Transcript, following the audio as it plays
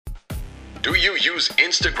Do you use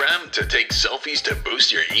Instagram to take selfies to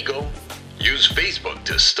boost your ego? Use Facebook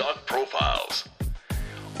to stalk profiles?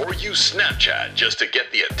 Or use Snapchat just to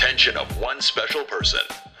get the attention of one special person?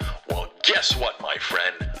 Well, guess what, my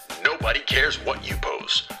friend? Nobody cares what you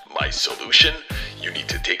post. My solution? You need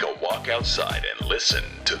to take a walk outside and listen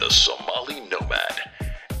to the Somali Nomad.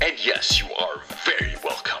 And yes, you are very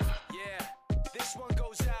welcome. Yeah, this one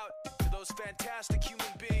goes out to those fantastic human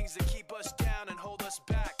beings that keep us down and hold us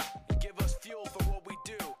back and give us fuel for what we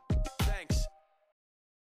do. Thanks.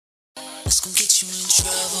 It's gonna get you in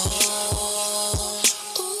trouble.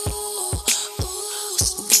 Ooh,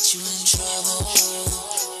 it's gonna get you in trouble.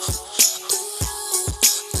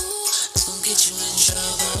 It's gonna get you in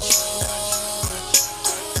trouble.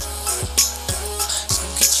 It's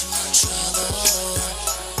gonna get you in trouble.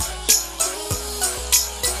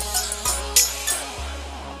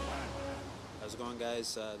 How's it going,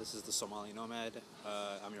 guys? This is the Somali Nomad.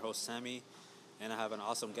 I'm your host, Sammy, and I have an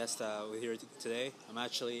awesome guest with here today. I'm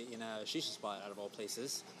actually in a shisha spot, out of all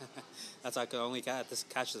places. That's how I could only catch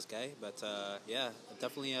this guy. But yeah,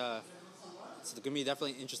 definitely, it's going to be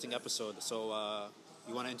definitely an interesting episode. So,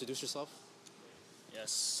 you want to introduce yourself?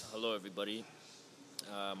 Yes, hello everybody.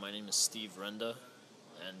 My name is Steve Renda,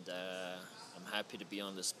 and I'm happy to be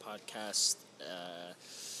on this podcast.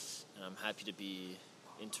 And I'm happy to be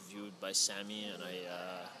interviewed by Sammy, and I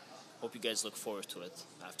hope you guys look forward to it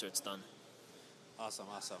after it's done. Awesome.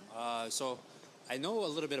 So, I know a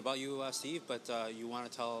little bit about you, Steve, but you want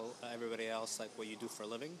to tell everybody else like what you do for a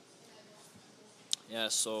living? Yeah,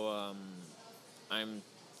 so I'm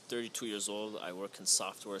 32 years old. I work in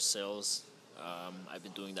software sales. I've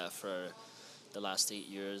been doing that for the last 8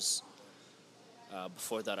 years.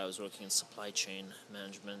 Before that, I was working in supply chain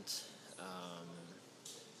management.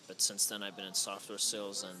 But since then, I've been in software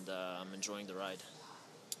sales, and I'm enjoying the ride.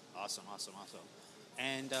 Awesome.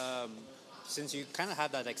 And since you kind of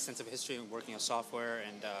have that extensive history in working on software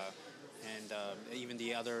and even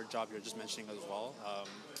the other job you're just mentioning as well,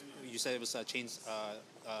 you said it was a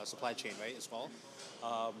supply chain, right, as well?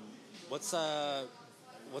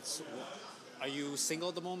 Are you single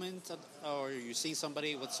at the moment, or are you seeing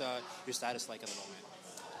somebody? What's your status like at the moment?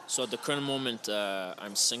 So at the current moment,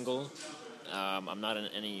 I'm single. I'm not in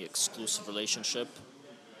any exclusive relationship,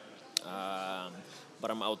 but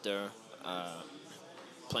I'm out there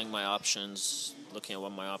playing my options, looking at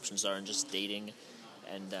what my options are, and just dating.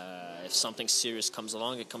 And if something serious comes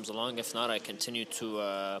along, it comes along. If not, I continue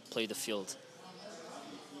to play the field.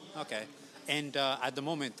 Okay. And at the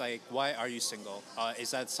moment, like, why are you single?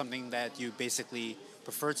 Is that something that you basically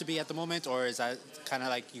prefer to be at the moment, or is that kind of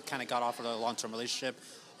like you kind of got off of a long-term relationship?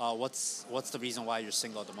 What's the reason why you're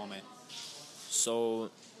single at the moment? So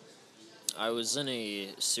I was in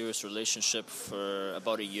a serious relationship for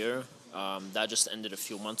about a year. That just ended a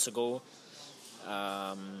few months ago.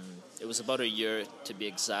 It was about a year to be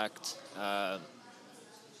exact.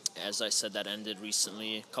 As I said, that ended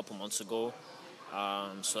recently, a couple months ago.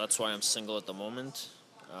 So that's why I'm single at the moment.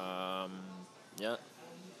 Yeah.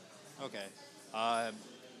 Okay.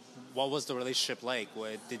 What was the relationship like?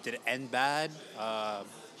 Did it end bad? How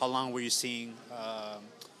long were you seeing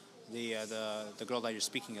the girl that you're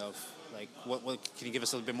speaking of? Like, what can you give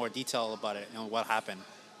us a little bit more detail about it and what happened?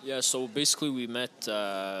 Yeah, so basically we met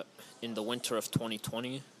in the winter of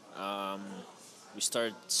 2020. We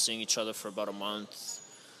started seeing each other for about a month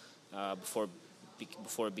before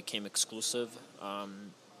it became exclusive. To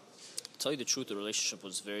tell you the truth, the relationship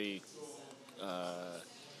was very...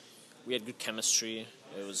 we had good chemistry.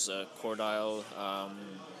 It was cordial.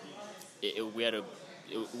 We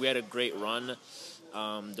had a great run.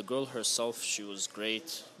 The girl herself, she was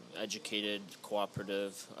great, educated,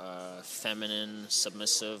 cooperative, feminine,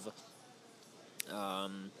 submissive.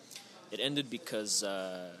 It ended because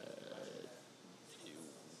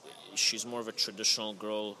she's more of a traditional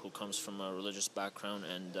girl who comes from a religious background,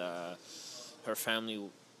 and her family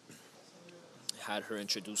had her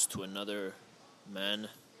introduced to another man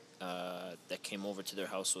that came over to their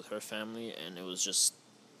house with her family, and it was just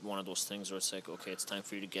one of those things where it's like, okay, it's time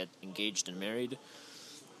for you to get engaged and married.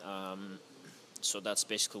 So that's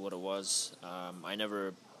basically what it was. I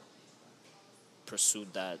never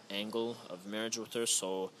pursued that angle of marriage with her,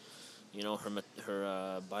 so you know,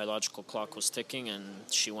 her biological clock was ticking, and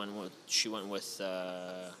she went with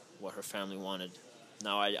what her family wanted.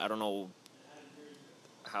 Now I don't know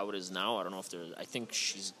how it is now. I don't know if I think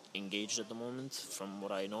she's engaged at the moment, from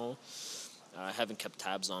what I know. I haven't kept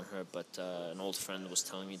tabs on her, but an old friend was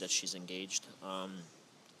telling me that she's engaged.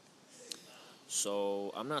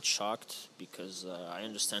 So I'm not shocked, because I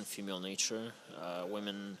understand female nature.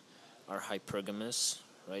 Women are hypergamous,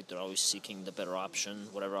 right? They're always seeking the better option,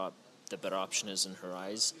 whatever the better option is in her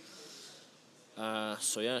eyes.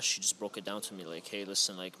 So yeah, she just broke it down to me like, hey,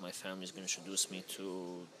 listen, like my family's gonna introduce me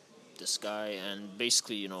to this guy, and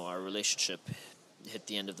basically, you know, our relationship hit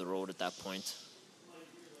the end of the road at that point.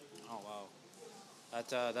 Oh wow,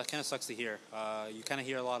 that kind of sucks to hear. You kind of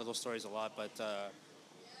hear a lot of those stories a lot, but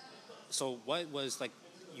so what was like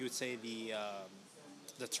you would say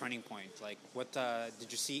the turning point? Like, what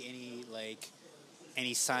did you see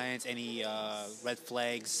any signs, any red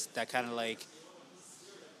flags that kind of like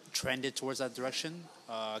trended towards that direction?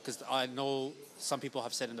 Because I know some people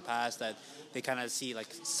have said in the past that they kind of see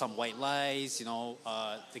like some white lies. You know,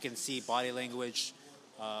 they can see body language.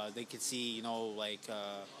 They can see, you know, like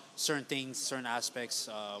certain things, certain aspects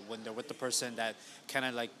when they're with the person that kind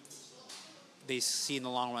of like they see in the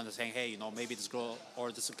long run. They're saying, hey, you know, maybe this girl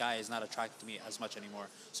or this guy is not attracted to me as much anymore.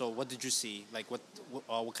 So what did you see? Like what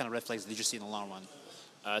kind of red flags did you see in the long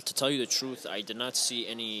run? To tell you the truth, I did not see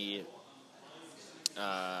any.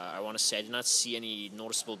 I want to say I did not see any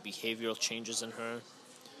noticeable behavioral changes in her.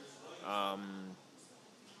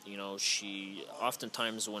 You know, she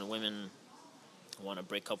oftentimes when women want to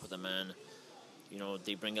break up with a man, you know,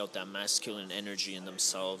 they bring out that masculine energy in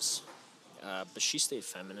themselves. But she stayed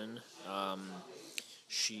feminine.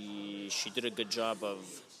 She did a good job of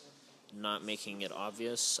not making it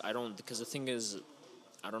obvious. Because the thing is,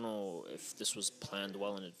 I don't know if this was planned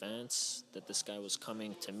well in advance, that this guy was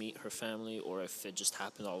coming to meet her family, or if it just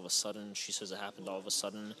happened all of a sudden. She says it happened all of a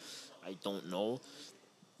sudden. I don't know.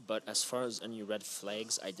 But as far as any red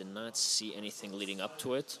flags, I did not see anything leading up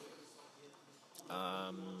to it.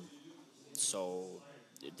 So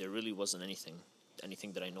there really wasn't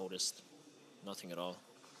anything that I noticed. Nothing at all.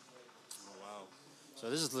 Oh wow!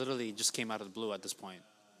 So this is literally just came out of the blue at this point.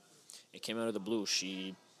 It came out of the blue.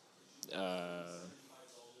 She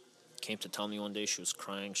came to tell me one day she was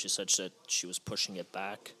crying. She said that she was pushing it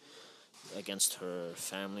back against her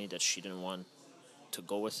family, that she didn't want to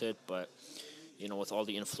go with it. But, you know, with all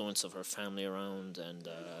the influence of her family around, and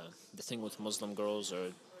the thing with Muslim girls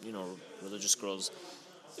or, you know, religious girls,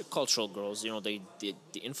 cultural girls, you know, the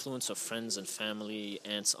influence of friends and family,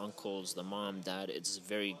 aunts, uncles, the mom, dad, it's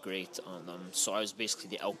very great on them. So I was basically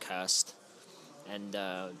the outcast. And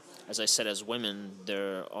as I said, as women,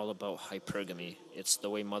 they're all about hypergamy. It's the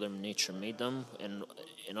way Mother Nature made them. And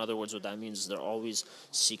in other words, what that means is they're always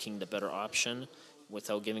seeking the better option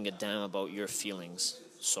without giving a damn about your feelings.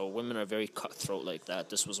 So women are very cutthroat like that.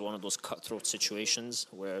 This was one of those cutthroat situations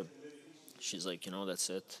where she's like, you know, that's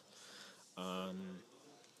it.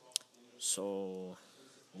 So,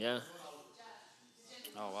 yeah.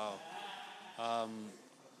 Oh wow!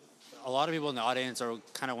 A lot of people in the audience are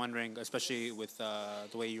kind of wondering, especially with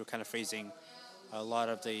the way you're kind of phrasing a lot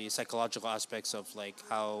of the psychological aspects of like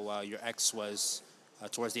how your ex was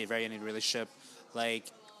towards the very end of the relationship.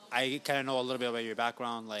 Like, I kind of know a little bit about your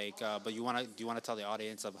background, like, but do you want to tell the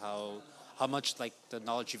audience of how much like the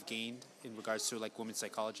knowledge you've gained in regards to like women's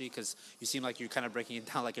psychology? Because you seem like you're kind of breaking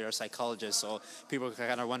it down like you're a psychologist. So people are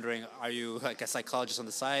kind of wondering, are you like a psychologist on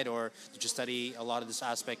the side, or did you study a lot of this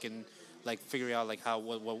aspect and like figuring out like how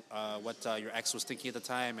what your ex was thinking at the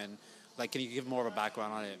time, and like can you give more of a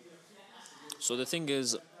background on it? So the thing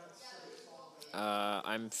is,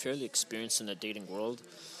 I'm fairly experienced in the dating world.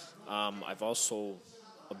 I've also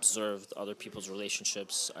observed other people's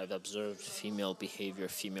relationships. I've observed female behavior,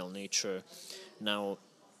 female nature. Now,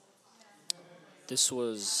 this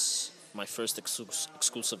was my first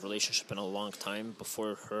exclusive relationship in a long time.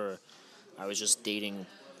 Before her, I was just dating,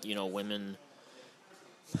 you know, women.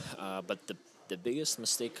 But the biggest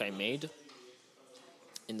mistake I made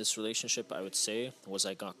in this relationship, I would say, was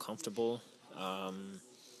I got comfortable.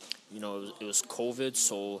 You know, it was COVID,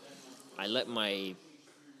 so I let my...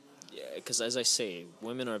 Because as I say,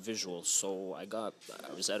 women are visual, so I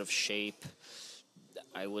was out of shape.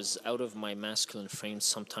 I was out of my masculine frame.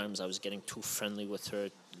 Sometimes I was getting too friendly with her,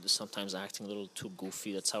 sometimes acting a little too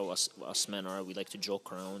goofy. That's how us men are. We like to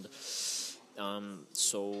joke around.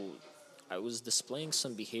 So I was displaying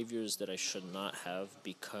some behaviors that I should not have,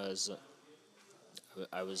 because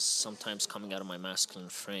I was sometimes coming out of my masculine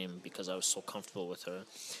frame because I was so comfortable with her.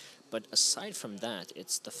 But aside from that,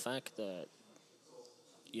 it's the fact that,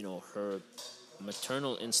 you know, her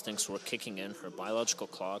maternal instincts were kicking in, her biological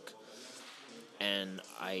clock, and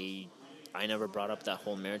I never brought up that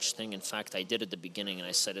whole marriage thing. In fact, I did at the beginning, and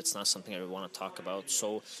I said it's not something I want to talk about.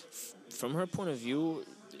 So from her point of view,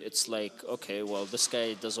 it's like, okay, well, this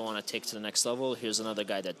guy doesn't want to take to the next level. Here's another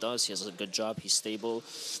guy that does. He has a good job. He's stable.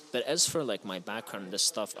 But as for, like, my background and this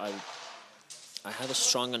stuff, I have a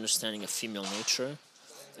strong understanding of female nature.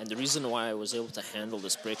 And the reason why I was able to handle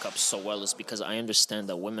this breakup so well is because I understand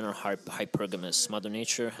that women are hypergamous. Mother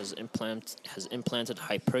Nature has implanted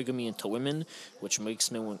hypergamy into women, which makes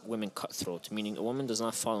women cutthroat, meaning a woman does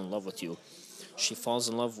not fall in love with you. She falls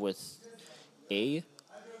in love with A,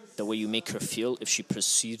 the way you make her feel if she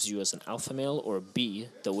perceives you as an alpha male, or B,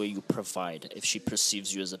 the way you provide if she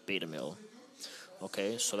perceives you as a beta male.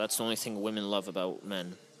 Okay, so that's the only thing women love about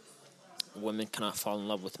men. Women cannot fall in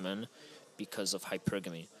love with men because of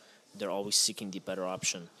hypergamy. They're always seeking the better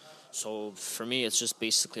option. So for me, it's just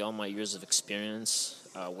basically all my years of experience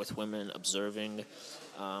with women, observing.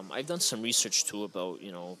 I've done some research too about,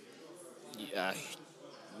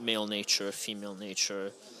 male nature, female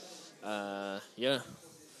nature. Yeah.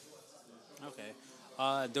 Okay.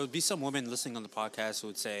 There would be some women listening on the podcast who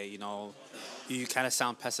would say, you kind of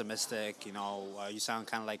sound pessimistic. You sound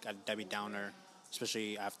kind of like a Debbie Downer,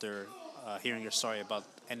 especially after hearing your story about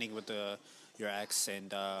ending with your ex.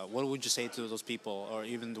 And what would you say to those people, or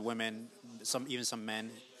even the women, some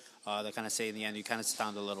men that kind of say in the end you kind of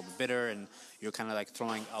sound a little bit bitter, and you're kind of like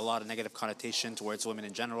throwing a lot of negative connotation towards women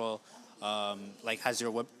in general. Has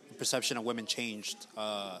your perception of women changed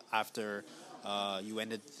after you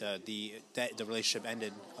ended the relationship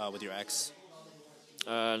ended with your ex?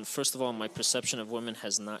 First of all, my perception of women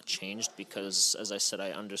has not changed because, as I said,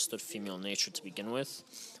 I understood female nature to begin with.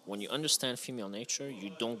 When you understand female nature,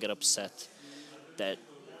 you don't get upset that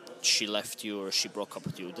she left you or she broke up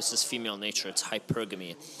with you. This is female nature. It's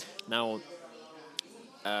hypergamy. Now,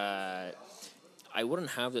 I wouldn't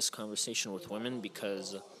have this conversation with women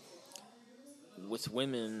because with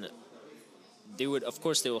women, they would, of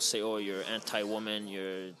course, they will say, "Oh, you're anti-woman,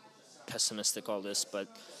 you're pessimistic, all this," but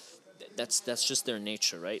that's just their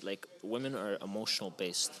nature, right? Like, women are emotional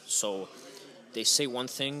based, so they say one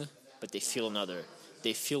thing, but they feel another.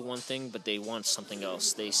 They feel one thing, but they want something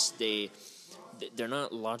else. They're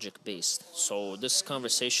not logic based. So this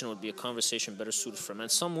conversation would be a conversation better suited for men.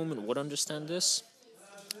 Some women would understand this.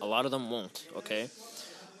 A lot of them won't. Okay.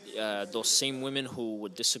 Those same women who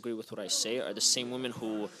would disagree with what I say are the same women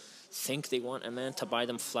who think they want a man to buy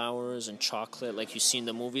them flowers and chocolate like you see in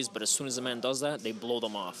the movies, but as soon as a man does that, they blow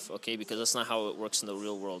them off, okay? Because that's not how it works in the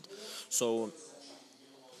real world. So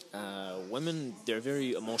women, they're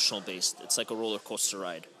very emotional based. It's like a roller coaster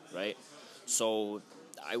ride, right? So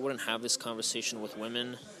I wouldn't have this conversation with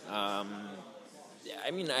women.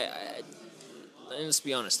 Let's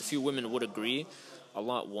be honest, a few women would agree, a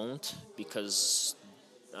lot won't, because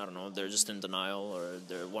I don't know, they're just in denial, or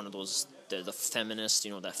they're one of those, they're the feminist,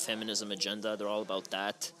 that feminism agenda, they're all about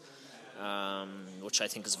that, which I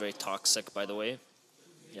think is very toxic, by the way.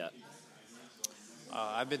 Yeah.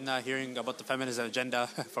 I've been hearing about the feminism agenda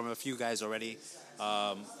from a few guys already,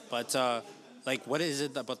 but what is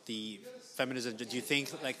it about the feminism? Do you think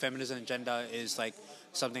feminism agenda is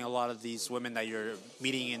something a lot of these women that you're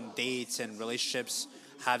meeting in dates and relationships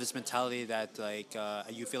have this mentality that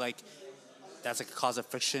you feel like that's a cause of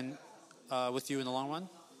friction with you in the long run?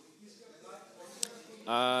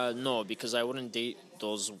 No, because I wouldn't date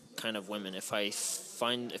those kind of women. If I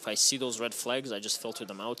see those red flags, I just filter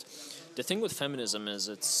them out. The thing with feminism is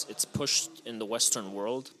it's pushed in the Western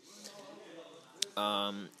world,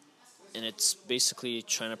 and it's basically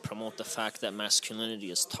trying to promote the fact that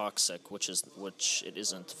masculinity is toxic, which it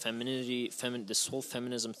isn't. This whole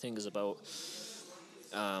feminism thing is about,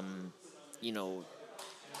 how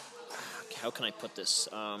can I put this?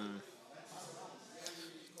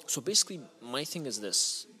 So basically, my thing is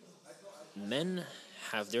this. Men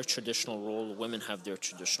have their traditional role, women have their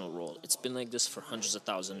traditional role. It's been like this for hundreds of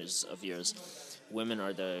thousands of years. Women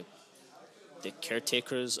are the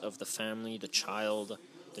caretakers of the family, the child,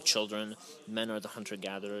 the children. Men are the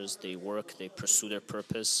hunter-gatherers. They work, they pursue their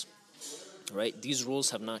purpose. Right? These roles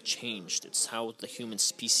have not changed. It's how the human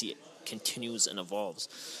species continues and evolves.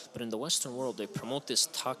 But in the Western world, they promote this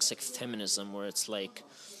toxic feminism where it's like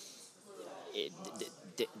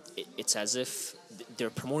it's as if they're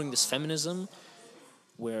promoting this feminism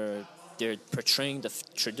where they're portraying the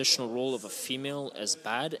traditional role of a female as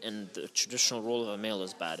bad and the traditional role of a male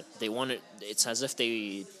as bad. They want it. It's as if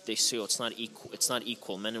they say, oh, it's not equal. It's not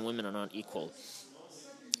equal. Men and women are not equal.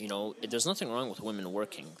 There's nothing wrong with women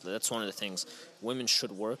working. That's one of the things. Women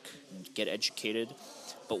should work, get educated.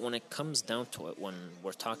 But when it comes down to it, when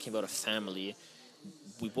we're talking about a family,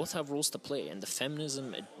 we both have roles to play. And the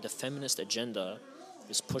feminist agenda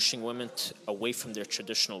is pushing women away from their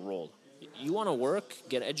traditional role. You want to work,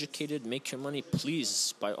 get educated, make your money,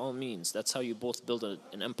 please, by all means. That's how you both build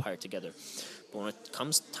an empire together. But when it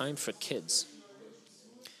comes time for kids,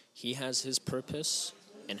 he has his purpose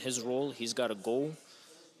and his role. He's got to go,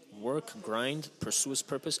 work, grind, pursue his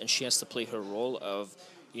purpose, and she has to play her role of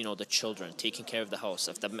the children, taking care of the house.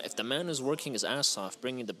 If the man is working his ass off,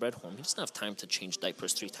 bringing the bread home, he doesn't have time to change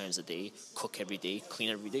diapers 3 times a day, cook every day, clean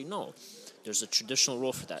every day. No, there's a traditional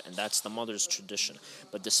role for that, and that's the mother's tradition.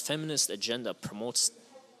 But this feminist agenda promotes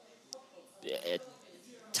it.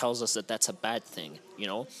 Tells us that that's a bad thing.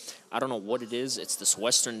 I don't know what it is. It's this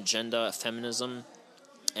Western agenda, feminism,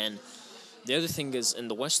 and the other thing is, in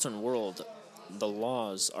the Western world, the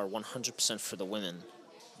laws are 100% for the women.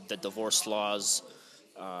 The divorce laws,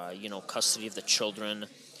 custody of the children.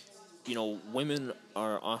 Women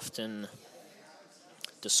are often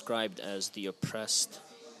described as the oppressed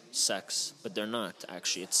sex, but they're not,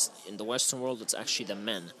 actually. It's in the Western world, it's actually the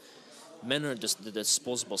men. Men are just the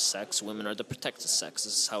disposable sex, women are the protected sex.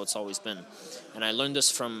 This is how it's always been. And I learned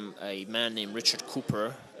this from a man named Richard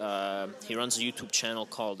Cooper. He runs a YouTube channel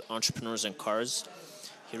called Entrepreneurs and Cars.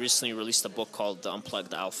 He recently released a book called The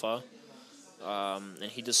Unplugged Alpha. And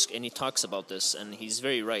he talks about this, and he's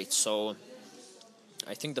very right. So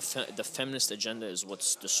I think the feminist agenda is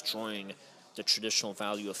what's destroying the traditional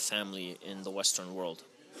value of family in the Western world.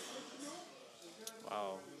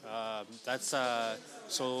 Wow. That's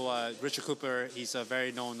Richard Cooper. He's a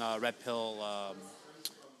very known red pill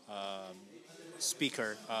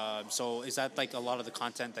speaker. So is that like a lot of the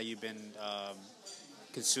content that you've been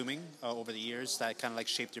consuming over the years that kind of like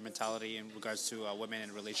shaped your mentality in regards to women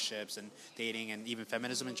and relationships and dating and even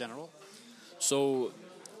feminism in general? So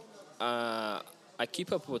I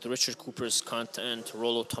keep up with Richard Cooper's content,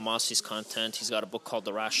 Rollo Tomasi's content. He's got a book called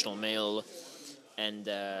The Rational Male and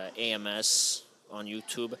AMS on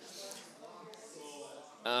YouTube.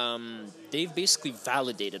 They've basically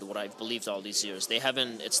validated what I've believed all these years. They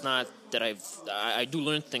haven't. It's not that I do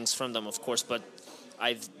learn things from them, of course, but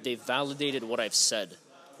they've validated what I've said,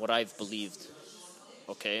 what I've believed.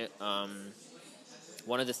 Okay.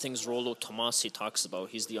 One of the things Rollo Tomasi talks about,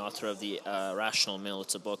 he's the author of The Rational Male.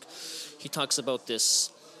 It's a book. He talks about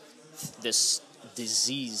this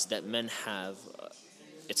disease that men have.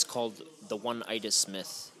 It's called the one-itis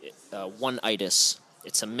myth. One-itis.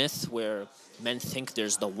 It's a myth where men think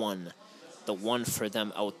there's the one for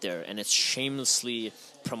them out there, and it's shamelessly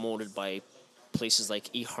promoted by places like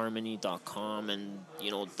eHarmony.com, and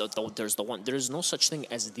there's the one. There's no such thing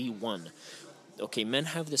as the one. Okay, men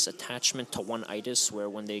have this attachment to one-itis where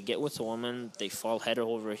when they get with a woman, they fall head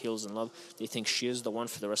over heels in love. They think she is the one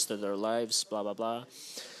for the rest of their lives, blah, blah, blah.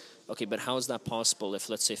 Okay, but how is that possible if,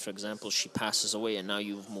 let's say, for example, she passes away and now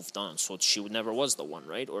you've moved on? So she never was the one,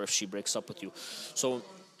 right? Or if she breaks up with you. So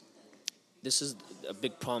this is a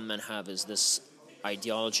big problem men have, is this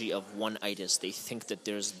ideology of one-itis. They think that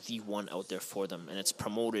there's the one out there for them, and it's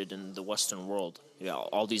promoted in the Western world. Yeah,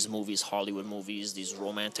 all these movies, Hollywood movies, these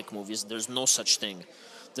romantic movies, there's no such thing.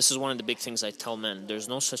 This is one of the big things I tell men. There's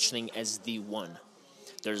no such thing as the one.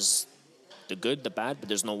 There's the good, the bad, but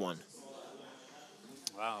there's no one.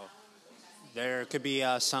 Wow. There could be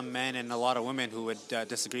some men and a lot of women who would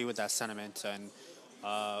disagree with that sentiment and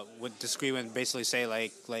would disagree and basically say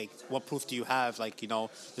like what proof do you have?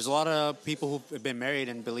 There's a lot of people who've been married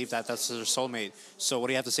and believe that that's their soulmate. So what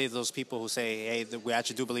do you have to say to those people who say, hey, we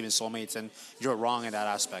actually do believe in soulmates and you're wrong in that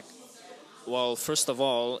aspect? Well, first of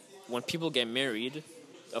all, when people get married,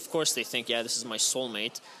 of course they think, yeah, this is my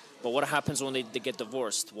soulmate. But what happens when they get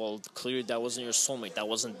divorced? Well, clearly that wasn't your soulmate. That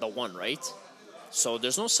wasn't the one, right? So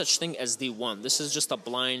there's no such thing as the one. This is just a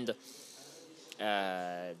blind...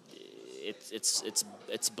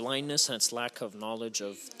 It's blindness and it's lack of knowledge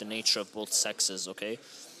of the nature of both sexes, okay?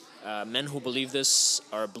 Men who believe this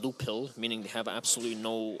are blue pill, meaning they have absolutely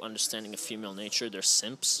no understanding of female nature. They're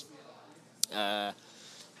simps. And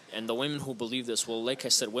the women who believe this, well, like I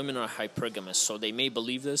said, women are hypergamous, so they may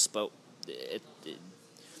believe this, but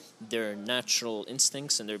their natural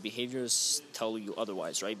instincts and their behaviors tell you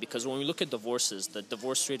otherwise, right? Because when we look at divorces, the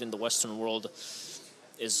divorce rate in the Western world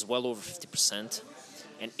is well over 50%.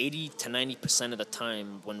 And 80 to 90% of the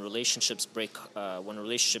time, when relationships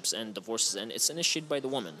end, divorces end, it's initiated by the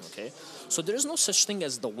woman, okay? So there's no such thing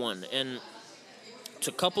as the one. And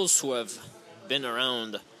to couples who have been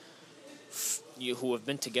around, who have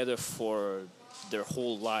been together for their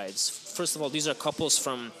whole lives, first of all, these are couples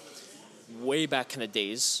from way back in the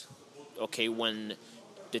days, okay, when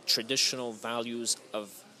the traditional values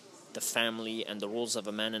of the family and the roles of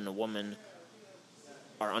a man and a woman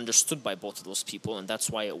are understood by both of those people, and that's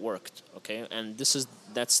why it worked, okay? And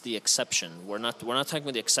that's the exception. We're not talking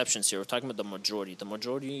about the exceptions here. We're talking about the majority. The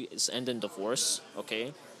majority is end in divorce,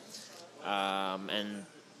 okay? And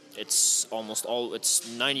it's almost all, it's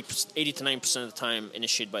 80 to 90% of the time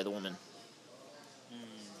initiated by the woman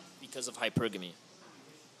because of hypergamy.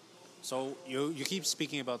 So you keep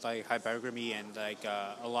speaking about like hypergamy and like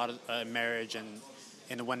a lot of marriage and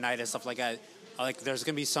in one night and stuff like that. Like, there's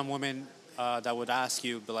gonna be some women that would ask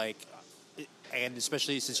you, but like, and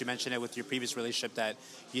especially since you mentioned it with your previous relationship that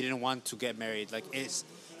you didn't want to get married. Like, is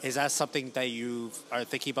that something that you are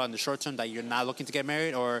thinking about in the short term, that you're not looking to get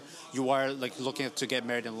married, or you are like looking to get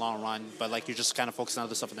married in the long run, but like you're just kind of focusing on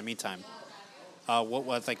other stuff in the meantime?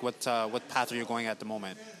 What path are you going at the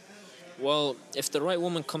moment? Well, if the right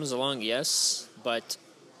woman comes along, yes, but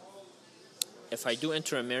if I do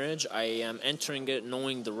enter a marriage, I am entering it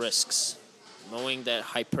knowing the risks, knowing that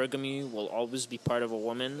hypergamy will always be part of a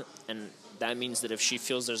woman, and that means that if she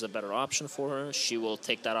feels there's a better option for her, she will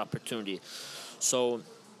take that opportunity. So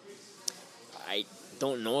I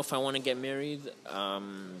don't know if I want to get married.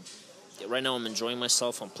 Right now I'm enjoying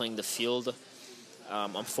myself. I'm playing the field.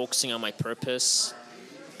 I'm focusing on my purpose.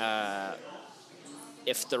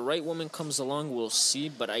 If the right woman comes along, we'll see,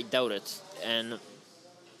 but I doubt it. And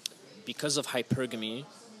because of hypergamy,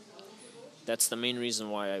 that's the main reason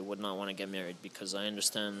why I would not want to get married, because I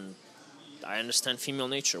understand female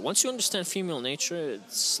nature. Once you understand female nature,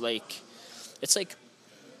 it's like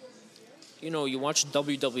you watch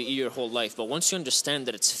WWE your whole life, but once you understand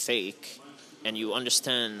that it's fake and you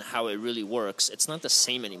understand how it really works, it's not the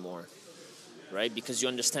same anymore, right? Because you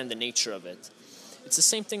understand the nature of it. It's the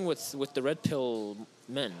same thing with the red pill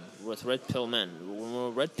men, with red pill men. When we're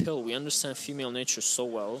red pill, we understand female nature so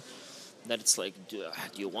well that it's like, do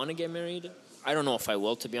you want to get married? I don't know if I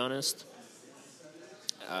will, to be honest.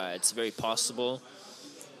 It's very possible.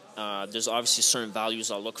 There's obviously certain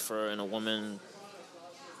values I'll look for in a woman.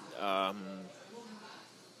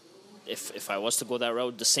 If I was to go that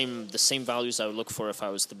route, the same values I would look for if I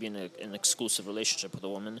was to be in an exclusive relationship with a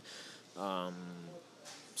woman.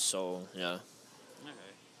 So yeah.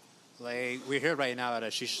 Like, we're here right now at a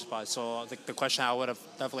shisha spot, so the question I would have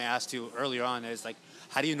definitely asked you earlier on is like,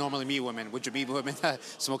 how do you normally meet women? Would you meet women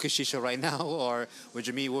smoking shisha right now, or would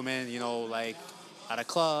you meet women, like at a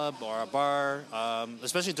club or a bar?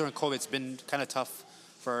 Especially during COVID, it's been kind of tough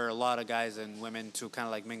for a lot of guys and women to kind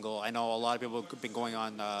of like mingle. I know a lot of people have been going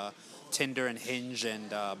on Tinder and Hinge and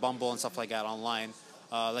Bumble and stuff like that online.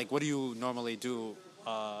 Like, what do you normally do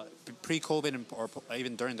pre-COVID or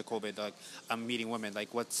even during the COVID? Like, I'm meeting women.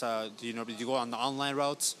 Like, do you go on the online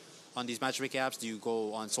routes on these matchmaking apps? Do you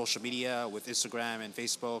go on social media with Instagram and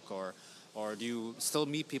Facebook, or do you still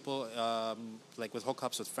meet people like with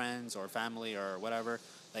hookups with friends or family or whatever?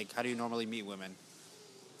 Like, how do you normally meet women?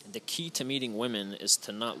 The key to meeting women is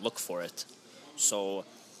to not look for it. So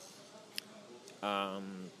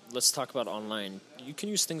let's talk about online. You can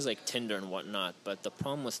use things like Tinder and whatnot, but the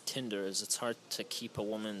problem with Tinder is it's hard to keep a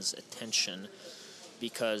woman's attention,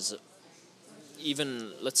 because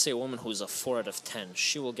even, let's say, a woman who's a 4 out of 10,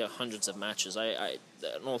 she will get hundreds of matches. An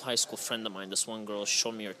old high school friend of mine, this one girl,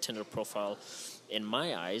 showed me her Tinder profile. In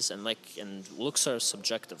my eyes, and looks are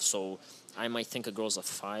subjective, so I might think a girl's a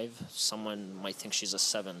 5, someone might think she's a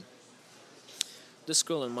 7. This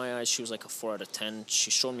girl, in my eyes, she was like a 4 out of 10.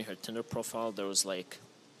 She showed me her Tinder profile. There was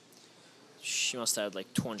she must have had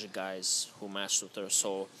like 200 guys who matched with her.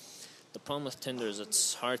 So the problem with Tinder is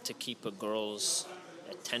it's hard to keep a girl's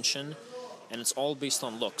attention, and it's all based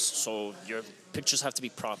on looks. So your pictures have to be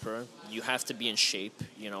proper. You have to be in shape,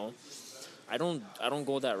 I don't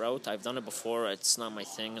go that route. I've done it before. It's not my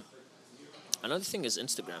thing. Another thing is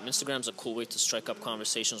Instagram. Instagram's a cool way to strike up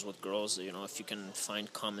conversations with girls. If you can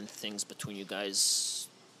find common things between you guys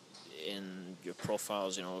in your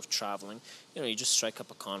profiles, of traveling, you just strike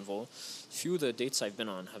up a convo. Few of the dates I've been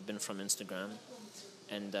on have been from Instagram,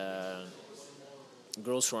 and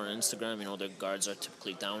girls who are on Instagram, their guards are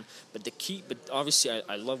typically down. But obviously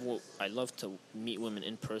I love to meet women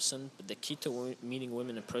in person. But the key to meeting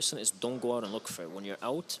women in person is don't go out and look for it. When you're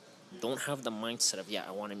out, don't have the mindset of,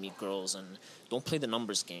 I want to meet girls, and don't play the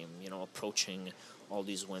numbers game, approaching all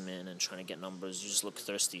these women and trying to get numbers. You just look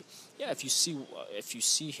thirsty. Yeah, if you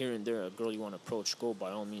see here and there a girl you want to approach, go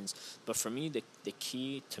by all means. But for me, the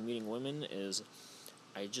key to meeting women is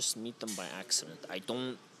I just meet them by accident. I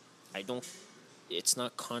don't it's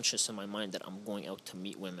not conscious in my mind that I'm going out to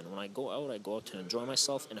meet women. When I go out to enjoy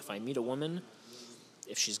myself, and if I meet a woman,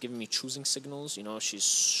 if she's giving me choosing signals, she's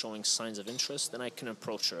showing signs of interest, then I can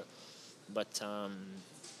approach her. But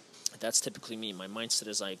that's typically me. My mindset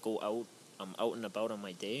is I go out, I'm out and about on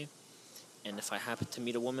my day, and if I happen to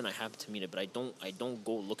meet a woman, I happen to meet it, but I don't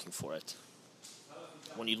go looking for it.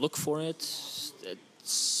 When you look for it,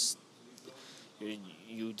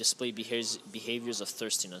 you display behaviors of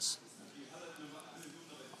thirstiness.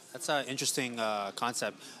 That's an interesting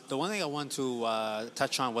concept. The one thing I want to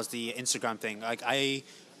touch on was the Instagram thing. Like,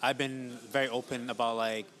 I've been very open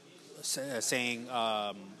about saying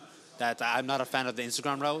that I'm not a fan of the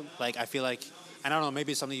Instagram route. Like, I feel like and I don't know,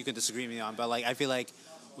 maybe it's something you can disagree with me on, but like I feel like,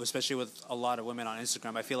 especially with a lot of women on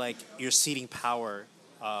Instagram, I feel like you're ceding power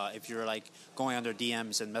if you're like going on their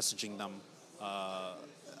DMs and messaging them uh,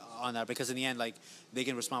 on that, because in the end, like they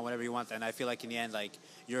can respond whenever you want, and I feel like in the end, like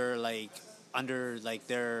you're like under like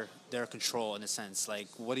their control in a sense. Like,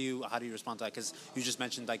 how do you respond to that? Because you just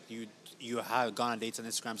mentioned like you have gone on dates on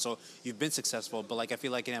Instagram, so you've been successful, but like I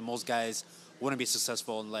feel like most guys wouldn't be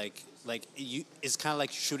successful, and like you, it's kind of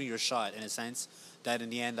like shooting your shot in a sense. That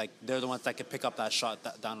in the end, like they're the ones that can pick up that shot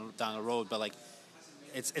down the road, but like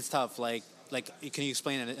it's tough. Like can you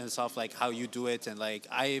explain in itself like how you do it? And like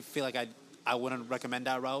I feel like I wouldn't recommend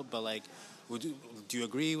that route, but like do you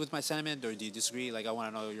agree with my sentiment or do you disagree? Like I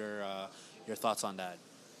want to know your thoughts on that.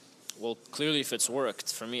 Well, clearly, if it's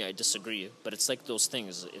worked for me, I disagree. But it's like those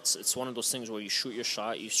things. It's one of those things where you shoot your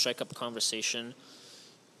shot, you strike up a conversation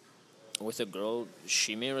with a girl.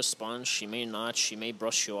 She may respond, she may not. She may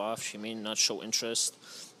brush you off. She may not show interest.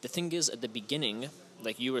 The thing is, at the beginning,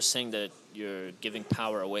 like you were saying that you're giving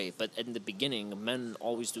power away, but in the beginning, men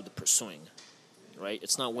always do the pursuing, right?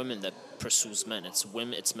 It's not women that pursues men. It's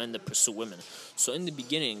women. It's men that pursue women. So in the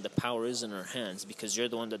beginning, the power is in her hands because you're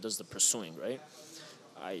the one that does the pursuing, right?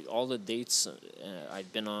 All the dates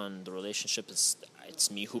I've been on, the relationship,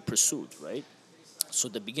 it's me who pursued, right? So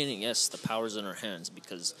at the beginning, yes, the power's in her hands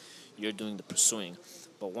because you're doing the pursuing.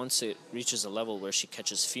 But once it reaches a level where she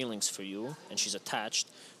catches feelings for you and she's attached,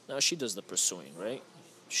 now she does the pursuing, right?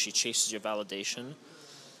 She chases your validation.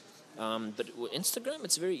 But with Instagram,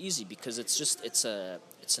 it's very easy because it's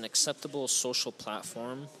an acceptable social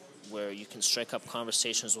platform where you can strike up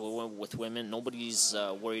conversations with women. Nobody's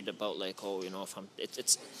worried about like, oh, if I'm.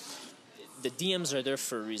 It's the DMs are there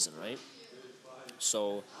for a reason, right?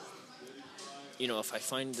 So, if I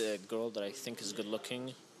find a girl that I think is good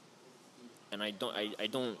looking, and I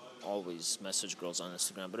don't always message girls on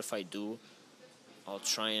Instagram, but if I do, I'll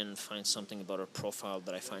try and find something about her profile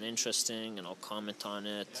that I find interesting, and I'll comment on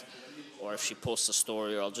it. Or if she posts a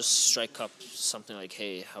story, or I'll just strike up something like,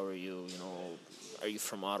 hey, how are you? Are you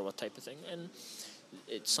from Ottawa, type of thing. And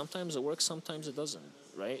sometimes it works, sometimes it doesn't,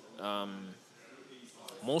 right?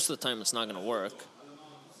 Most of the time it's not going to work,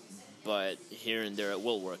 but here and there it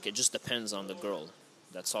will work. It just depends on the girl.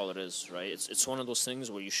 That's all it is, right? It's one of those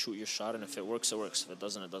things where you shoot your shot, and if it works, it works. If it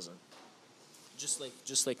doesn't, it doesn't.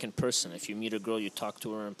 Just like in person. If you meet a girl, you talk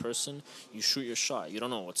to her in person, you shoot your shot. You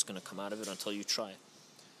don't know what's going to come out of it until you try.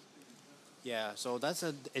 Yeah, so that's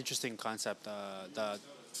an interesting concept.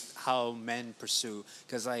 How men pursue,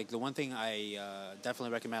 because like the one thing I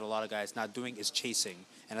definitely recommend a lot of guys not doing is chasing,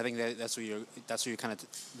 and I think that's what you're kind of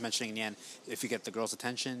mentioning in the end. If you get the girl's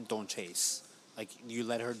attention, don't chase. Like you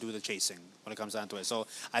let her do the chasing when it comes down to it. So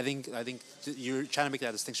I think you're trying to make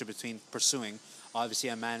that distinction between pursuing. Obviously,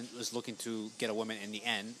 a man is looking to get a woman in the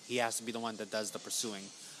end. He has to be the one that does the pursuing.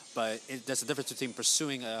 But there's a difference between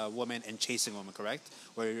pursuing a woman and chasing a woman, correct?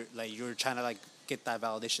 Where you're trying to like get that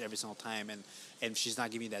validation every single time, and if she's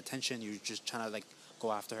not giving you that attention, you're just trying to like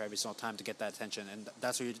go after her every single time to get that attention, and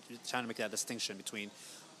that's where you're trying to make that distinction between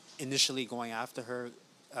initially going after her,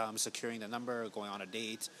 securing the number, going on a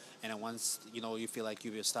date, and then once you feel like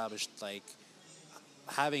you've established like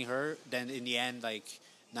having her, then in the end like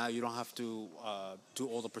now you don't have to do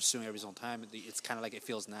all the pursuing every single time. It's kind of like it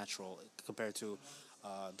feels natural compared to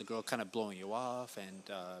the girl kind of blowing you off, and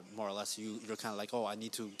more or less you're kind of like, oh, I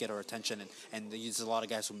need to get her attention, and there's a lot of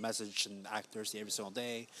guys who message and act thirsty every single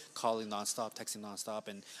day, calling nonstop, texting nonstop,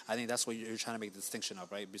 and I think that's what you're trying to make the distinction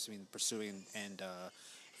of, right, between pursuing and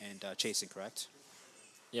chasing, correct?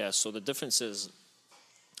 Yeah. So the difference is,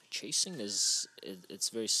 chasing it's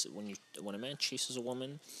very when a man chases a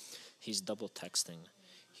woman, he's double texting,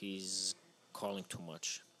 he's calling too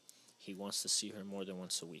much, he wants to see her more than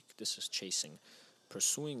once a week. This is chasing.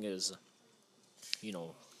 Pursuing is,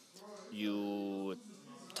 you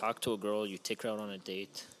talk to a girl, you take her out on a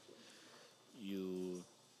date, you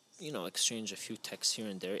exchange a few texts here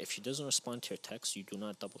and there. If she doesn't respond to your text, you do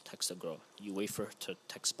not double text a girl. You wait for her to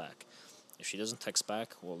text back. If she doesn't text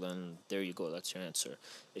back, well then there you go, that's your answer.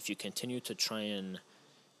 If you continue to try and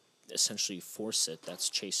essentially force it, that's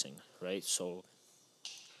chasing, right? So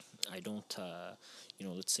I don't,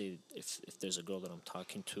 let's say if there's a girl that I'm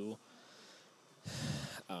talking to,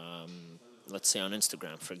 let's say on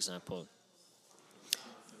Instagram, for example,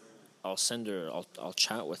 I'll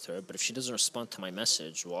chat with her, but if she doesn't respond to my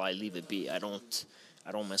message, well, I leave it be. I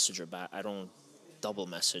don't message her back. I don't double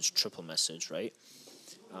message, triple message, right?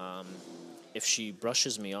 If she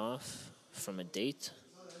brushes me off from a date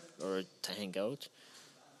or to hang out,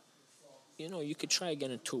 you could try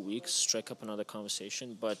again in 2 weeks, strike up another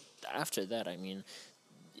conversation, but after that, I mean,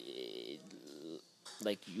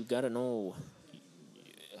 like, you gotta know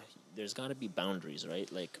there's got to be boundaries,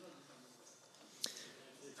 right? Like,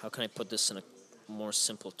 how can I put this in a more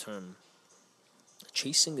simple term?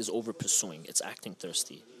 Chasing is over pursuing. It's acting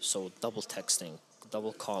thirsty. So double texting,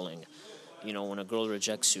 double calling. You know, when a girl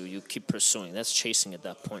rejects you, you keep pursuing. That's chasing at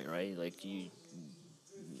that point, right? Like you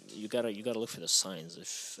gotta look for the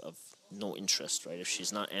signs of no interest, right? If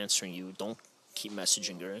she's not answering you, don't keep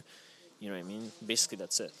messaging her. You know what I mean? Basically,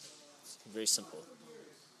 that's it. It's very simple.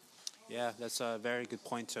 Yeah, that's a very good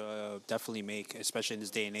point to definitely make, especially in this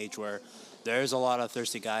day and age where there's a lot of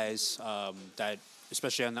thirsty guys that,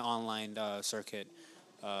 especially on the online circuit,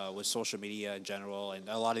 with social media in general, and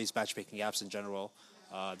a lot of these matchmaking apps in general,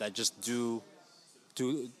 that just do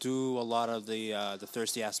a lot of the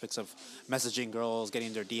thirsty aspects of messaging girls,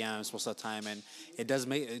 getting their DMs most of the time, and it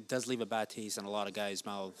does leave a bad taste in a lot of guys'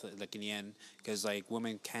 mouth, like in the end, because like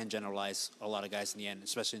women can generalize a lot of guys in the end,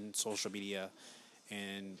 especially in social media,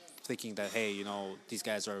 and thinking that, hey, you know, these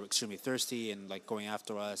guys are extremely thirsty and like going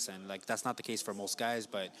after us, and like that's not the case for most guys,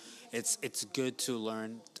 but it's good to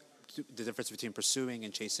learn the difference between pursuing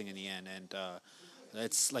and chasing in the end, and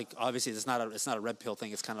it's like obviously it's not a red pill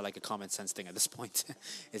thing. It's kind of like a common sense thing at this point.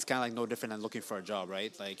 It's kind of like no different than looking for a job,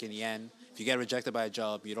 right? Like in the end, if you get rejected by a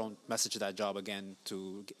job, you don't message that job again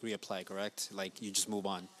to reapply, correct? Like you just move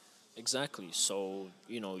on. Exactly. So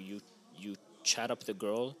you chat up the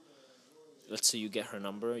girl. Let's say you get her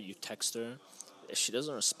number, you text her. If she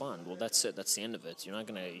doesn't respond, well, that's it. That's the end of it. You're not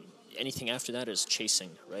gonna. Anything after that is chasing,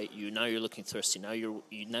 right? You're looking thirsty. Now you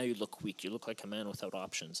look weak. You look like a man without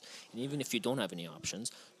options. And even if you don't have any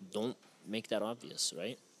options, don't make that obvious,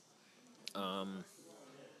 right? The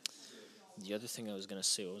other thing I was gonna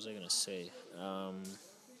say. What was I gonna say?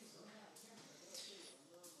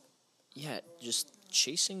 Yeah, just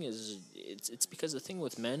chasing is. It's because the thing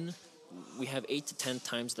with men, we have 8 to 10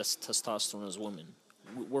 times the testosterone as women.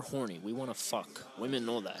 We're horny. We want to fuck. Women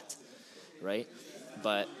know that, right?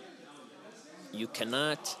 But you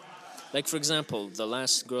cannot, like for example, the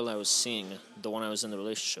last girl I was seeing, the one I was in the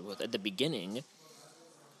relationship with, at the beginning,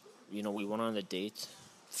 we went on a date,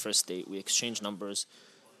 first date, we exchanged numbers,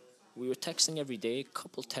 we were texting every day,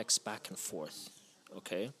 couple texts back and forth,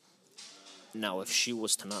 okay? Now, if she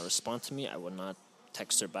was to not respond to me, I would not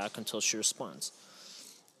text her back until she responds.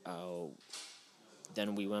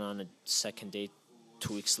 Then we went on a second date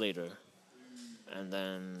 2 weeks later, and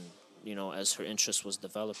then, as her interest was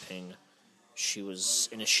developing, she was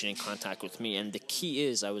initiating contact with me, and the key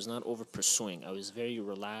is I was not over pursuing. I was very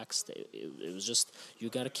relaxed. It was just, you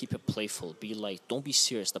got to keep it playful, be light, don't be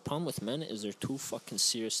serious. The problem with men is they're too fucking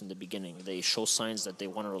serious in the beginning. They show signs that they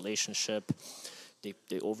want a relationship, they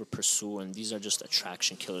over pursue, and these are just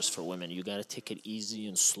attraction killers for women. You got to take it easy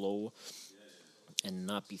and slow and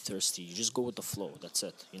not be thirsty. You just go with the flow. That's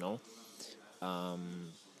it,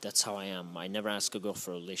 That's how I am. I never ask a girl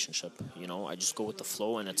for a relationship, I just go with the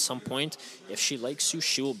flow, and at some point, if she likes you,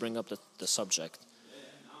 she will bring up the subject.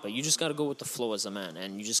 But you just got to go with the flow as a man,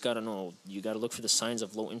 and you just got to know, you got to look for the signs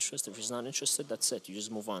of low interest. If she's not interested, that's it. You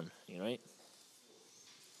just move on, right?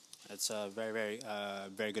 That's very, very,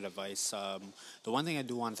 very good advice. The one thing I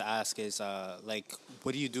do want to ask is,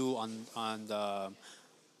 what do you do on the,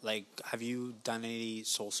 have you done any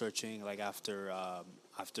soul searching,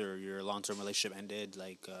 after your long-term relationship ended?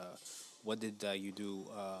 What did you do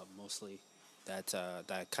mostly that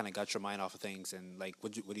kind of got your mind off of things, and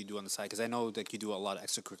what do you do on the side? Because I know that you do a lot of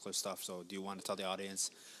extracurricular stuff. So do you want to tell the audience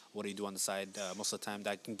what do you do on the side most of the time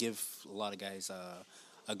that can give a lot of guys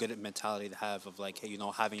a good mentality to have of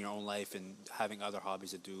having your own life and having other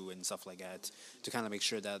hobbies to do and stuff like that, to kind of make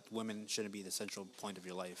sure that women shouldn't be the central point of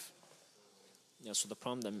your life? Yeah, so the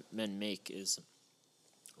problem that men make is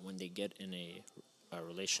when they get in a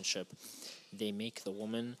relationship, they make the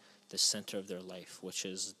woman the center of their life, which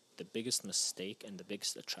is the biggest mistake and the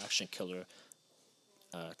biggest attraction killer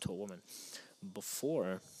to a woman.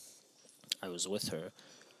 Before I was with her,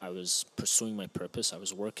 I was pursuing my purpose. I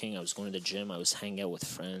was working, I was going to the gym, I was hanging out with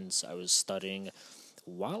friends, I was studying.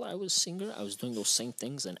 While I was single, I was doing those same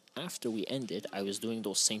things, and after we ended, I was doing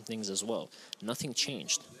those same things as well. Nothing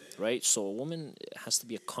changed, right? So a woman has to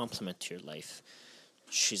be a complement to your life.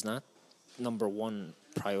 She's not number one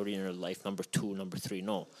priority in your life, number two, number three.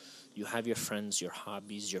 No. You have your friends, your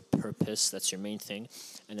hobbies, your purpose. That's your main thing.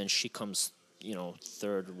 And then she comes,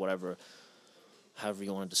 third, whatever, however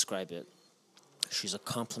you want to describe it. She's a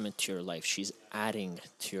complement to your life. She's adding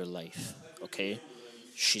to your life, okay?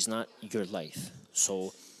 She's not your life.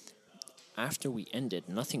 So after we ended,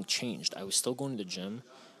 nothing changed. I was still going to the gym.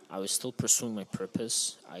 I was still pursuing my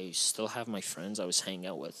purpose. I still have my friends I was hanging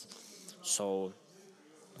out with. So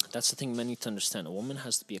that's the thing men need to understand. A woman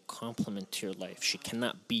has to be a complement to your life. She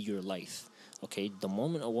cannot be your life. Okay, the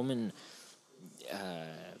moment a woman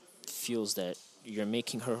feels that you're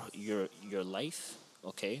making her your life,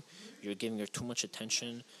 okay, you're giving her too much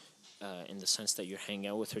attention, in the sense that you're hanging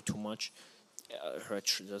out with her too much,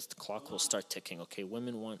 the clock will start ticking. Okay,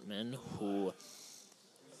 women want men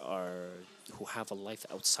are who have a life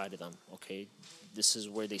outside of them. Okay, this is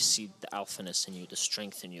where they see the alphaness in you, the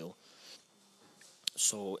strength in you.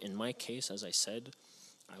 So in my case, as I said,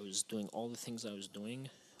 I was doing all the things I was doing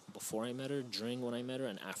before I met her, during when I met her,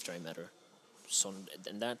 and after I met her. So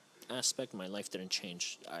in that aspect, my life didn't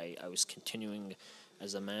change. I was continuing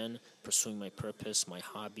as a man, pursuing my purpose, my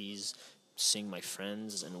hobbies, seeing my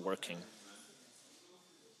friends, and working.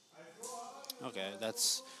 Okay,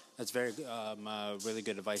 that's very really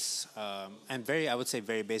good advice, and very, I would say,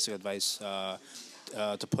 very basic advice,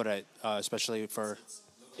 to put it, especially for.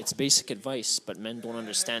 It's basic advice, but men don't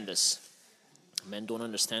understand this. Men don't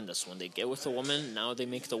understand this. When they get with a woman, now they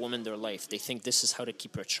make the woman their life. They think this is how to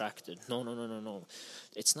keep her attracted. No, no, no, no, no.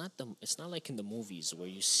 It's not like in the movies where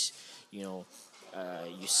you see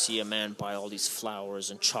a man buy all these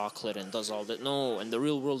flowers and chocolate and does all that. No, in the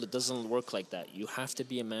real world, it doesn't work like that. You have to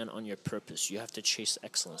be a man on your purpose. You have to chase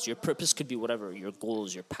excellence. Your purpose could be whatever, your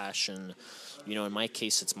goals, your passion. In my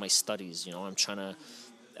case, it's my studies. I'm trying to,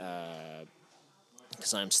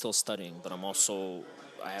 because I'm still studying, but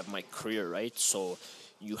I have my career, right? So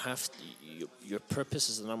your purpose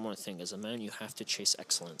is the number one thing. As a man, you have to chase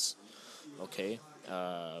excellence, okay?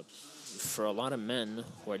 For a lot of men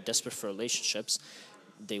who are desperate for relationships,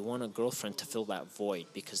 they want a girlfriend to fill that void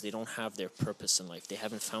because they don't have their purpose in life. They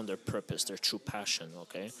haven't found their purpose, their true passion,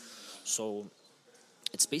 okay? So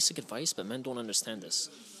it's basic advice, but men don't understand this,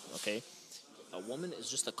 okay? A woman is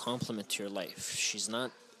just a complement to your life. She's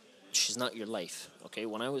not your life, okay?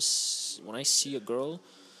 When I see a girl,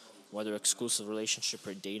 whether exclusive relationship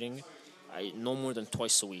or dating, I no more than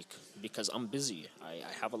twice a week because I'm busy. I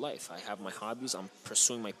have a life. I have my hobbies. I'm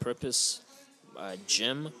pursuing my purpose,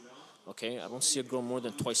 gym, okay? I don't see a girl more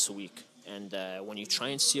than twice a week. And when you try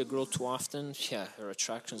and see a girl too often, yeah, her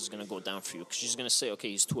attraction is going to go down for you because she's going to say,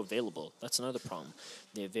 okay, he's too available. That's another problem,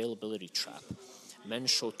 the availability trap. Men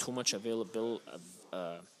show too much availability.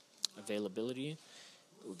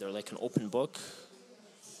 They're like an open book.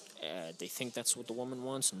 They think that's what the woman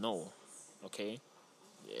wants. No, okay?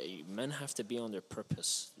 Men have to be on their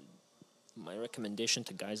purpose. My recommendation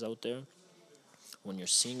to guys out there, when you're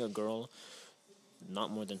seeing a girl,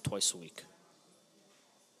 not more than twice a week.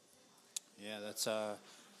 Yeah, that's a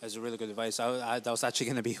really good advice. That was actually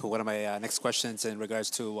going to be one of my next questions in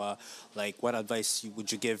regards to like what advice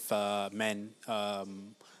would you give men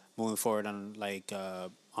moving forward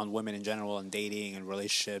on women in general and dating and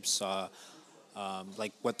relationships.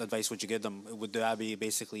 Like what advice would you give them? Would that be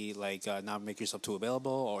basically like not make yourself too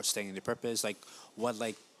available or staying in your purpose? Like what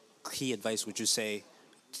key advice would you say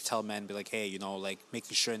to tell men? Be like, hey, like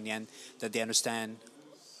making sure in the end that they understand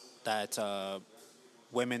that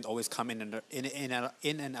women always come in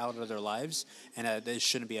and out of their lives, and that it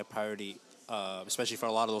shouldn't be a priority, especially for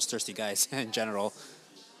a lot of those thirsty guys in general.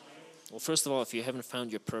 Well, first of all, if you haven't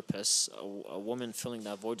found your purpose, a woman filling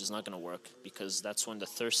that void is not going to work because that's when the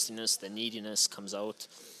thirstiness, the neediness comes out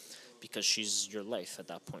because she's your life at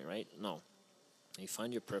that point, right? No. You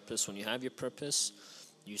find your purpose. When you have your purpose,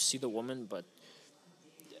 you see the woman, but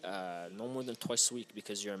no more than twice a week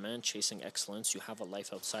because you're a man chasing excellence. You have a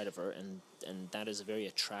life outside of her, and that is very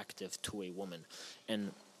attractive to a woman.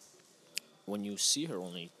 And when you see her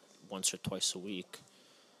only once or twice a week,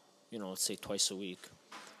 let's say twice a week,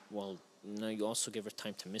 well, now you also give her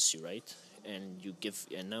time to miss you, right? And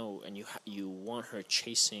you want her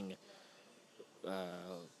chasing,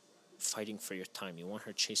 fighting for your time. You want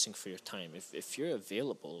her chasing for your time. If you're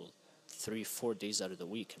available 3-4 days out of the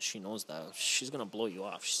week, and she knows that, she's gonna blow you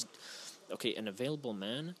off. Okay, an available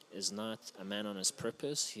man is not a man on his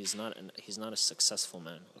purpose. He's not a successful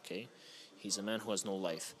man. Okay, he's a man who has no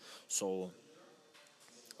life. So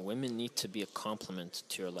women need to be a complement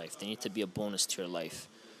to your life. They need to be a bonus to your life.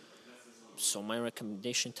 So my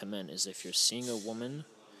recommendation to men is if you're seeing a woman,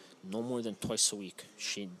 no more than twice a week.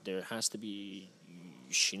 She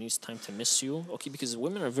needs time to miss you. Okay, because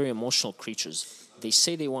women are very emotional creatures. They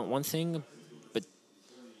say they want one thing, but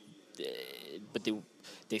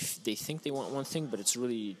they think they want one thing, but it's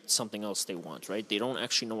really something else they want, right? They don't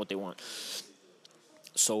actually know what they want.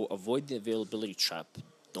 So avoid the availability trap.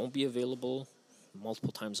 Don't be available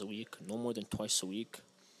multiple times a week, no more than twice a week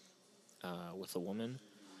with a woman.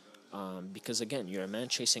 Because again, you're a man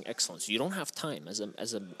chasing excellence. You don't have time as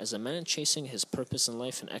a man chasing his purpose in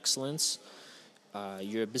life and excellence.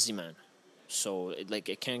 You're a busy man, so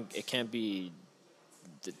it can't be.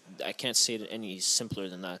 I can't say it any simpler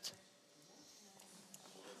than that.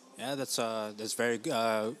 Yeah, that's very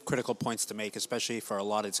critical points to make, especially for a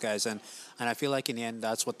lot of these guys, and I feel like in the end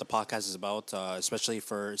that's what the podcast is about, especially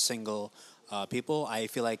for single people. I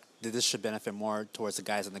feel like that this should benefit more towards the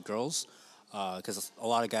guys and the girls, because a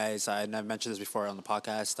lot of guys, and I've mentioned this before on the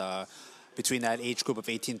podcast. Between that age group of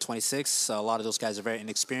 18 to 26, a lot of those guys are very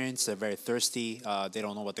inexperienced. They're very thirsty. They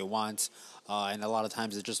don't know what they want, and a lot of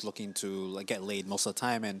times they're just looking to like get laid most of the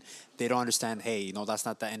time, and they don't understand. Hey, that's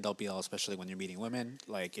not the end all be all. Especially when you're meeting women.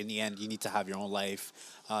 Like in the end, you need to have your own life,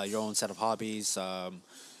 your own set of hobbies,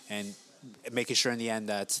 and making sure in the end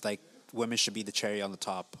that like women should be the cherry on the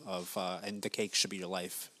top of, and the cake should be your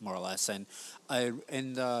life more or less. And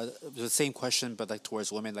the same question, but like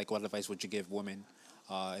towards women, like what advice would you give women?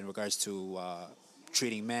 In regards to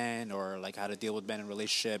treating men or like how to deal with men in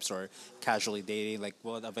relationships or casually dating, like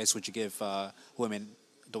what advice would you give women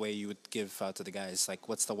the way you would give to the guys? Like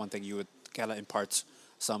what's the one thing you would kind of impart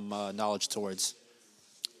some knowledge towards?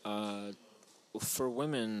 For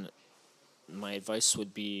women, my advice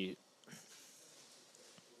would be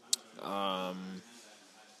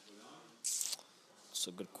it's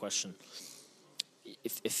a good question.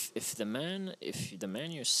 If the man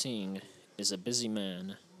you're seeing is a busy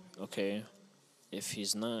man, okay, if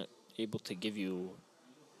he's not able to give you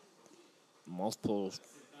multiple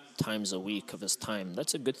times a week of his time,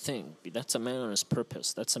 that's a good thing. That's a man on his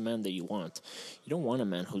purpose. That's a man that you want. You don't want a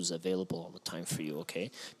man who's available all the time for you, okay?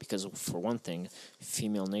 Because for one thing,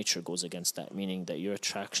 female nature goes against that, meaning that your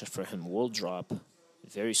attraction for him will drop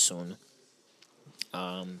very soon.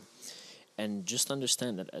 And just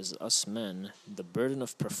understand that as us men, the burden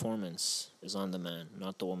of performance is on the man,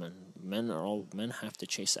 not the woman. Men have to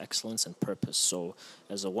chase excellence and purpose. So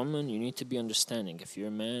as a woman, you need to be understanding. If your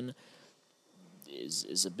man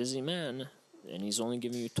is a busy man and he's only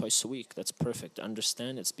giving you twice a week, that's perfect.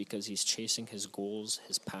 Understand it's because he's chasing his goals,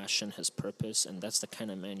 his passion, his purpose, and that's the kind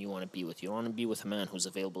of man you want to be with. You don't want to be with a man who's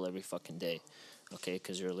available every fucking day, okay?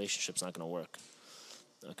 Because your relationship's not going to work,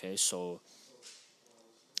 okay? So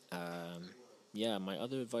yeah, my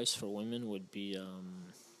other advice for women would be,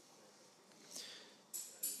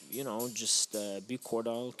 just be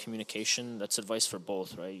cordial, communication. That's advice for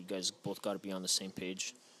both, right? You guys both got to be on the same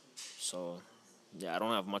page. So, yeah, I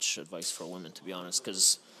don't have much advice for women, to be honest,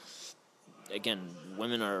 because, again,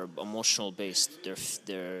 women are emotional based,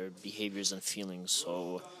 their behaviors and feelings,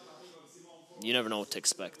 so you never know what to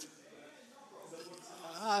expect.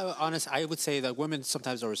 I would say that women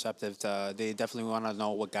sometimes are receptive. They definitely want to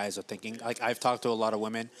know what guys are thinking. Like I've talked to a lot of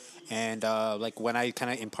women, and like when I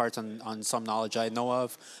kind of impart on some knowledge I know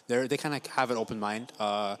of, they kind of have an open mind.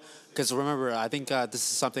 Because remember, I think this is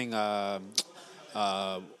something the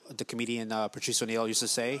comedian Patrice O'Neill used to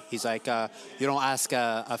say. He's like, you don't ask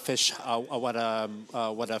a fish what a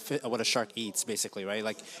shark eats, basically, right?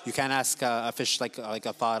 Like you can't ask a fish like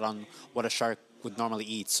a thought on what a shark would normally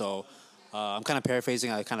eat. So. I'm kind of paraphrasing.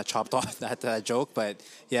 I kind of chopped off that joke, but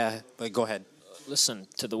yeah. But go ahead. Listen,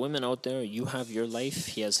 to the women out there, you have your life,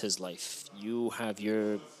 he has his life. You have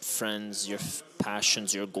your friends, your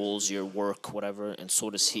passions, your goals, your work, whatever, and so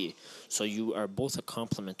does he. So you are both a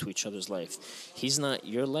complement to each other's life. He's not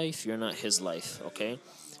your life, you're not his life, okay?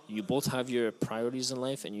 You both have your priorities in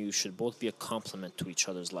life, and you should both be a complement to each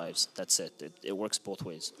other's lives. That's it. It works both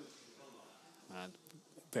ways.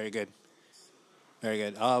 Very good. Very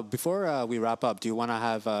good. Before we wrap up, do you want to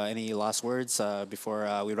have any last words before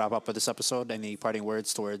we wrap up with this episode? Any parting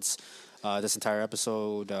words towards this entire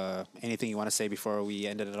episode? Anything you want to say before we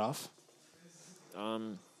ended it off?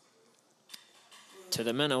 To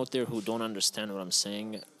the men out there who don't understand what I'm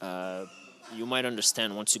saying, you might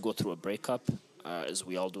understand once you go through a breakup, as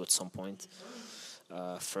we all do at some point.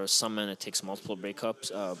 For some men, it takes multiple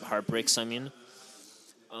breakups, heartbreaks, I mean.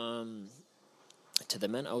 To the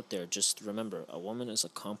men out there, just remember, a woman is a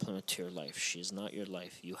complement to your life. She is not your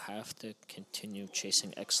life. You have to continue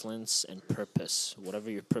chasing excellence and purpose.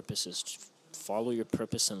 Whatever your purpose is, follow your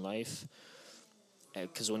purpose in life.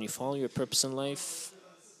 Because when you follow your purpose in life,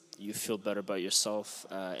 you feel better about yourself.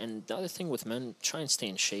 And the other thing with men, try and stay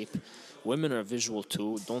in shape. Women are visual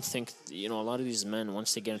too. Don't think, a lot of these men,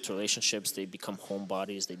 once they get into relationships, they become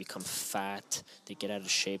homebodies, they become fat, they get out of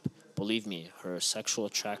shape. Believe me, her sexual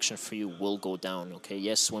attraction for you will go down, okay?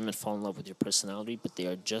 Yes, women fall in love with your personality, but they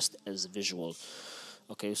are just as visual.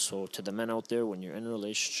 Okay, so to the men out there, when you're in a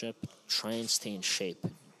relationship, try and stay in shape.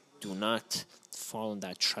 Do not fall in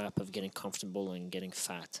that trap of getting comfortable and getting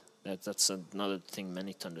fat. That's another thing men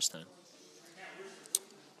need to understand.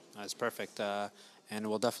 That's perfect. And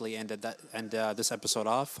we'll definitely end this episode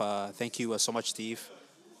off. Thank you so much, Steve.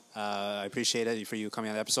 I appreciate it for you coming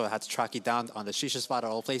on the episode. I had to track you down on the shisha spot at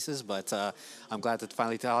all places, but I'm glad to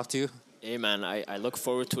finally talk to you. Hey man, I look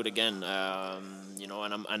forward to it again. I'm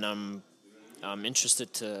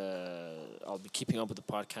interested to. I'll be keeping up with the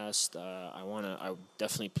podcast. I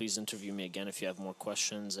definitely please interview me again if you have more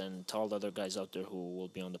questions, and tell the other guys out there who will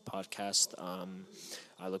be on the podcast.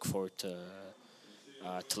 I look forward to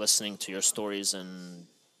listening to your stories and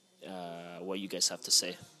what you guys have to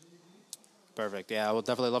say. Perfect. Yeah, I would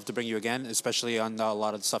definitely love to bring you again, especially on a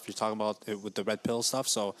lot of the stuff you're talking about with the red pill stuff.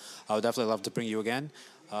 So I would definitely love to bring you again.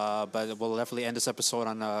 But we'll definitely end this episode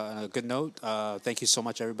on a good note. Thank you so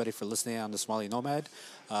much, everybody, for listening on the Somali Nomad.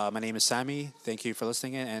 My name is Sammy. Thank you for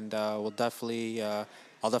listening, and I'll definitely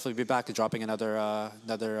be back to dropping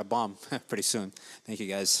another bomb pretty soon. Thank you,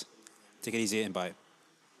 guys. Take it easy and bye.